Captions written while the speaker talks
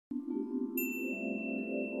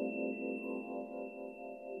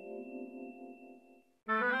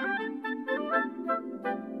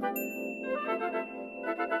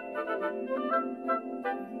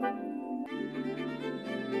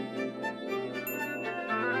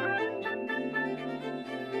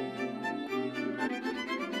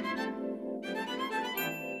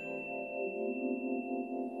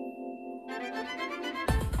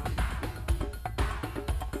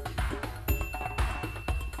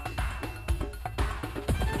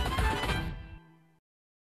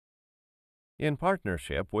In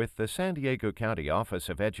partnership with the San Diego County Office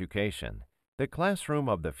of Education, the Classroom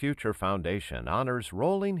of the Future Foundation honors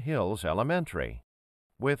Rolling Hills Elementary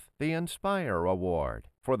with the Inspire Award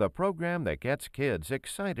for the program that gets kids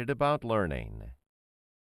excited about learning.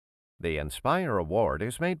 The Inspire Award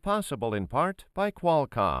is made possible in part by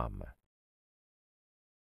Qualcomm.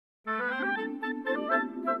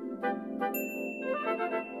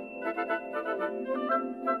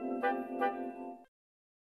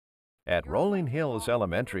 At Rolling Hills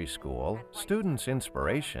Elementary School, students'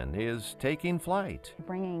 inspiration is taking flight.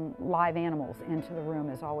 Bringing live animals into the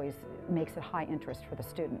room always makes it high interest for the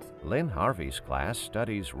students. Lynn Harvey's class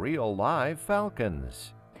studies real live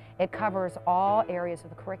falcons. It covers all areas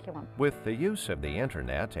of the curriculum. With the use of the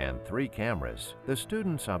internet and 3 cameras, the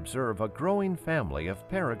students observe a growing family of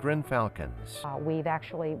peregrine falcons. We've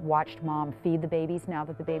actually watched mom feed the babies now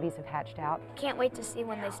that the babies have hatched out. Can't wait to see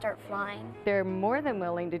when they start flying. They're more than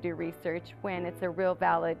willing to do research when it's a real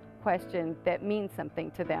valid question that means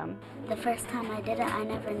something to them. The first time I did it, I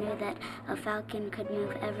never knew that a falcon could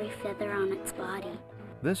move every feather on its body.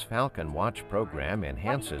 This Falcon Watch program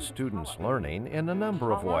enhances students' learning in a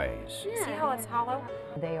number of ways. See how it's hollow?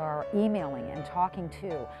 They are emailing and talking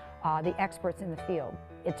to the experts in the field.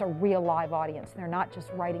 It's a real live audience. They're not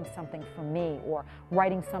just writing something for me or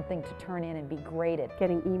writing something to turn in and be graded.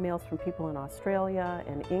 Getting emails from people in Australia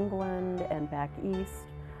and England and back east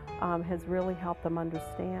has really helped them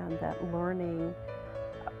understand that learning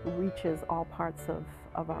reaches all parts of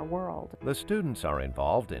our world. The students are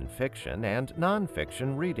involved in fiction and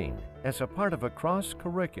nonfiction reading as a part of a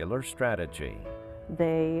cross-curricular strategy.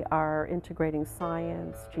 They are integrating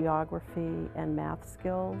science, geography, and math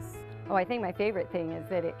skills. Oh, I think my favorite thing is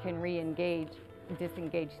that it can re-engage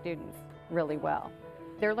disengaged students really well.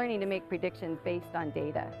 They're learning to make predictions based on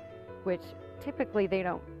data, which typically they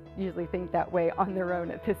don't usually think that way on their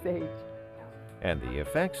own at this age. And the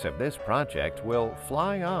effects of this project will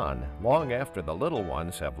fly on long after the little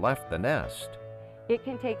ones have left the nest. It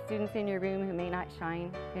can take students in your room who may not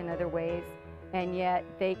shine in other ways, and yet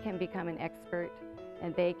they can become an expert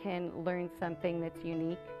and they can learn something that's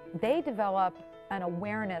unique. They develop an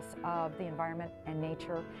awareness of the environment and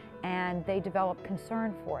nature, and they develop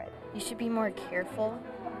concern for it. You should be more careful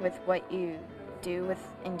with what you do with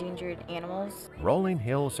endangered animals. Rolling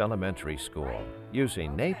Hills Elementary School,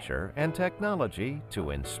 using nature and technology to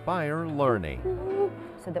inspire learning.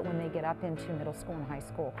 So that when they get up into middle school and high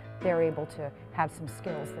school, they're able to have some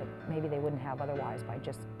skills that maybe they wouldn't have otherwise by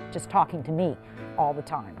just talking to me all the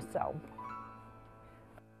time. So